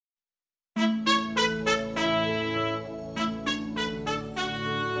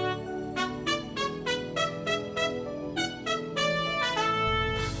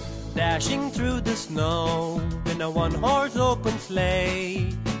Dashing through the snow in a one-horse open sleigh.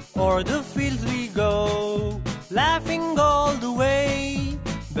 O'er the fields we go, laughing all the way.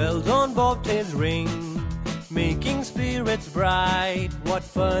 Bells on bobtails ring, making spirits bright. What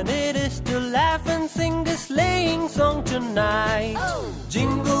fun it is to laugh and sing this sleighing song tonight.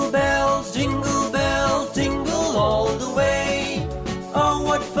 Jingle bells, jingle all the way. Oh,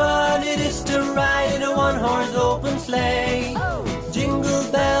 what fun it is to ride in a one-horse open sleigh. Jingle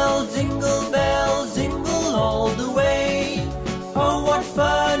bells, jingle all the way. Oh, what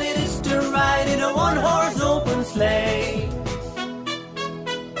fun it is to ride in a one-horse open sleigh.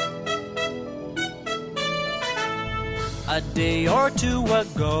 A day or two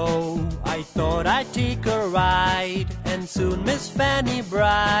ago, I thought I'd take a ride, and soon Miss Fanny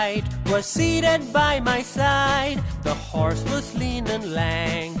Bright was seated by my side. The horse was lean and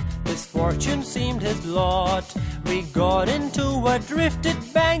lank, misfortune seemed his lot. We got into a drifted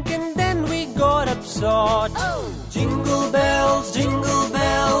bank and then we got upsot. Jingle bells,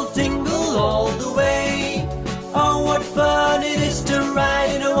 jingle all the way. Oh, what fun it is to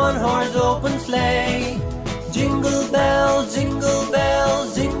ride in a one-horse open sleigh. Jingle bells,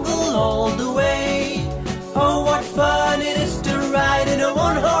 jingle all the way. Oh, what fun it is to ride in a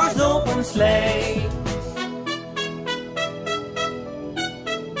one-horse open sleigh.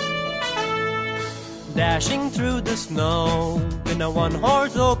 Dashing through the snow in a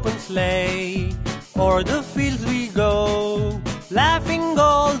one-horse open sleigh. O'er the fields we go, laughing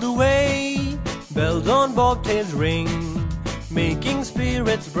all the way. Bells on bobtails ring, making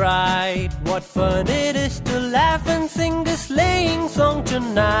spirits bright. What fun it is to laugh and sing this sleighing song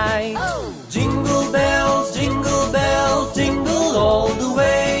tonight. Jingle bells, jingle all the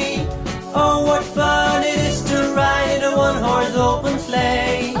way. Oh, what fun it is to ride in a one-horse open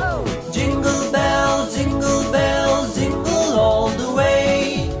sleigh. Jingle bells, jingle all the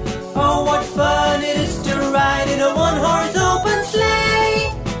way. Oh, what fun it is to ride in a one-horse open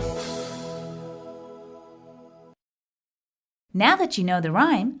sleigh. Now that you know the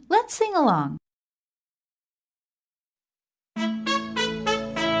rhyme, let's sing along.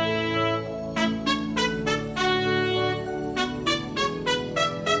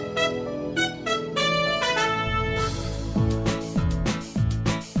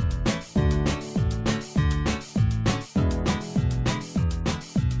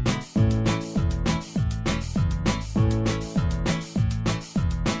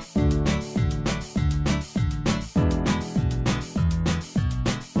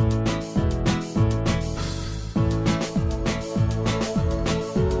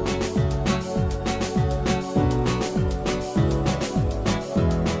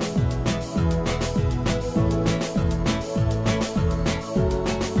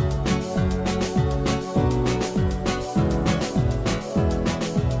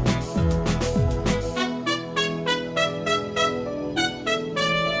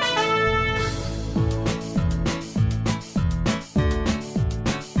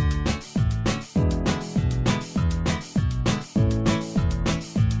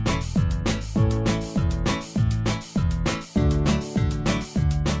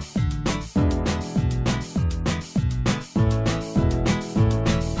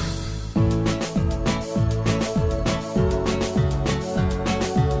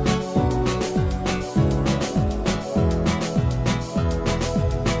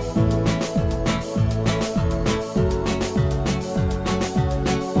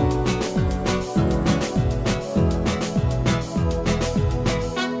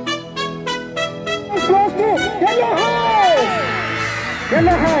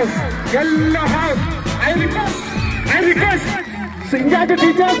 Yellow house. I request. Enjoy the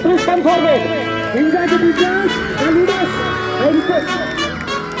teachers, please come forward. Enjoy the teachers and leaders. I request.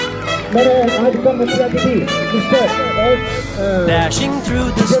 Dashing through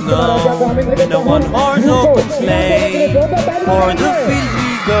the snow in a one-horse open sleigh. O'er the fields we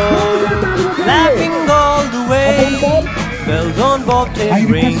go, laughing all the way. Bells on bobtails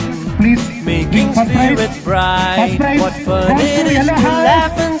ring, making spirits bright. What fun it is to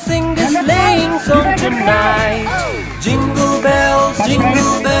laugh and sing this sleighing song tonight. Jingle bells,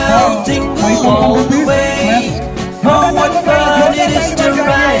 jingle all the way. Oh, what fun it is to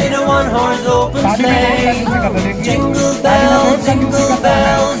ride in a one-horse open sleigh. Jingle bells, jingle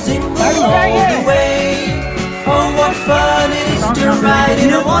all the way. Oh, what fun it is to ride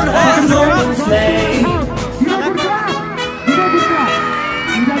in a one-horse open sleigh.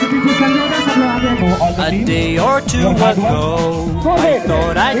 A day or two ago, I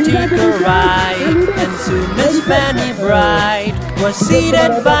thought I'd take a ride, and soon Miss Fanny Bright was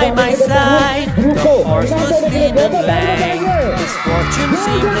seated by my side. The horse was lean and lame, his fortune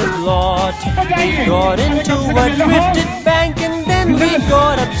seemed his lot. We got into a drifted bank and then we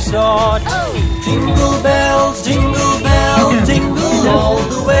got upsot. Jingle bells, jingle all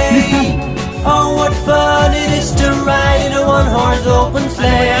the way. Oh, what fun it is to ride in a one-horse open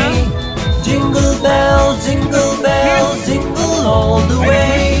sleigh. Jingle bells, jingle all the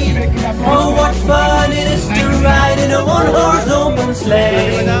way. Oh, what fun it is to ride in a one-horse open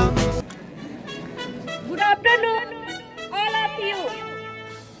sleigh. Good afternoon, all of you.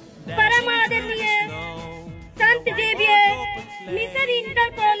 परमादरणीय Sant Xavier mission inter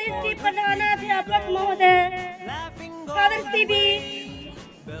college के प्रधानाध्यापक महोदय, father CB,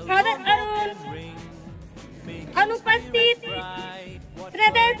 father Arun, अनुपस्थित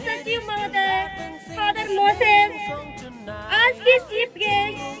हृदय सचिव महोदय, father Moses, आज के chief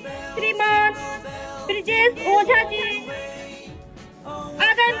guest श्रीमान ब्रिजेश ओझा जी,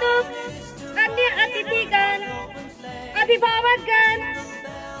 आगंतुक अन्य अतिथिगण, अभिभावकगण,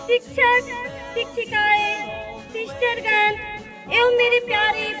 शिक्षक, शिक्षिकाएं, सिस्टरगण एवं मेरे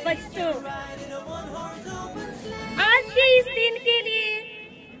प्यारे बच्चों, आज के इस दिन के लिए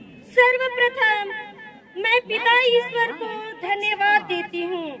सर्वप्रथम मैं पिता ईश्वर को धन्यवाद देती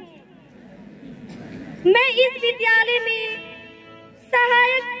हूँ। मैं इस विद्यालय में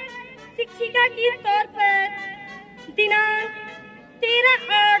सहायक शिक्षिका के तौर पर दिनांक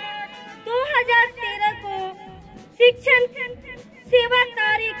 13/8/2013 को शिक्षण सेवा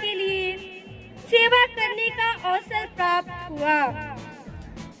कार्य के लिए सेवा करने का अवसर प्राप्त हुआ,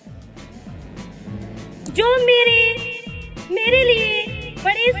 जो मेरे लिए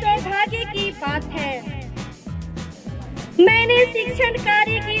बड़े सौभाग्य की बात है। मैंने शिक्षण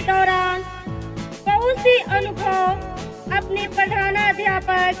कार्य के दौरान बहुत से अनुभव अपने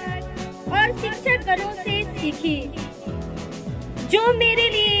प्रधानाध्यापक और शिक्षकगणों से सीखी, जो मेरे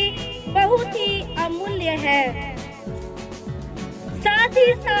लिए बहुत ही अमूल्य है। साथ ही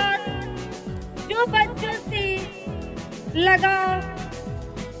साथ जो बच्चों से लगाव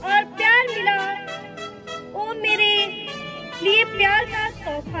और प्यार मिला, वो मेरे लिए प्यार का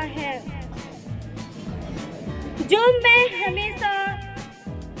तोहफा है, जो मैं हमेशा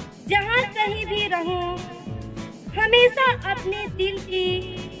जहाँ कहीं भी रहूं, हमेशा अपने दिल की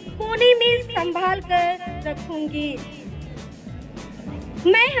कोने में संभाल कर रखूंगी।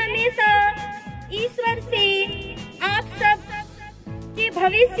 मैं हमेशा ईश्वर से आप सब के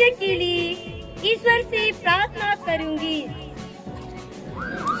भविष्य के लिए ईश्वर से प्रार्थना करूंगी,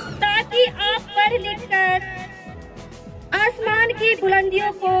 ताकि आप पढ़ लिख कर आसमान की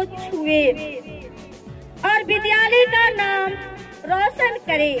बुलंदियों को छुए और विद्यालय का नाम रोशन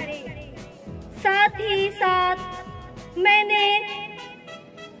करे। साथ ही साथ मैंने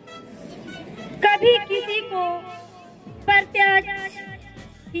कभी किसी को प्रत्यक्ष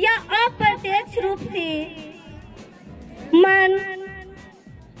या अप्रत्यक्ष रूप से मन,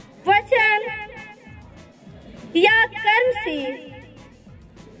 वचन या कर्म से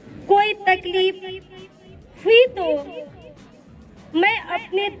कोई तकलीफ हुई तो मैं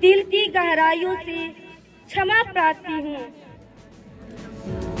अपने दिल की गहराइयों से क्षमा प्रार्थी हूँ।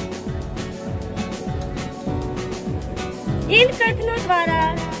 इन कथनों द्वारा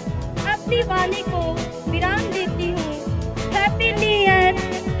अपनी वाणी को विराम देती हूँ। Happy new year,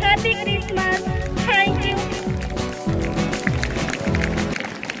 happy Christmas, thank you.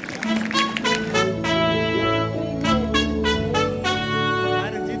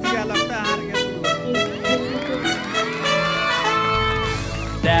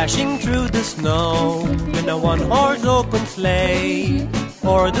 Dashing through the snow in a one-horse open sleigh,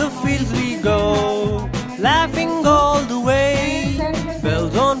 o'er the fields we go, laughing all the way.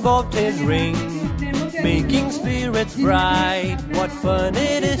 Bells on bobtails ring, making spirits bright. What fun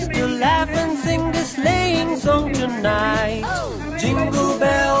it is to laugh and sing this sleighing song tonight. Jingle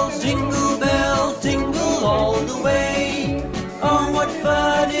bells, jingle all the way. Oh, what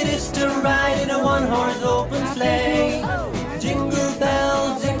fun it is to ride in a one-horse open sleigh. Jingle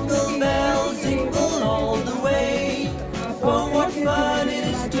bells, jingle all the way. Oh, what fun it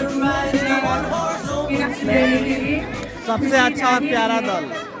is to ride in a one-horse open sleigh. सबसे अच्छा और प्यारा दल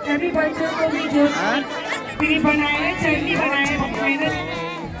सभी बच्चों को भी जो बनाए, चटनी बनाए,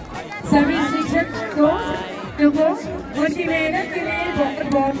 सभी शिक्षक को उनकी मेहनत के लिए बहुत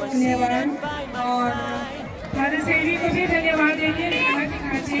बहुत धन्यवाद। और फादर सेवी को भी धन्यवाद देंगे।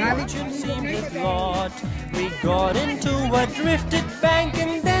 fortune seemed his lot. We got into a drifted bank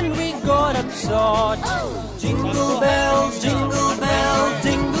and then we got upsot. Jingle bells, jingle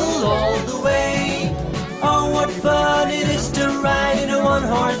all the way. Oh, what fun it is to ride in a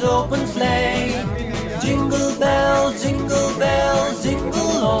one-horse open sleigh. Jingle bells,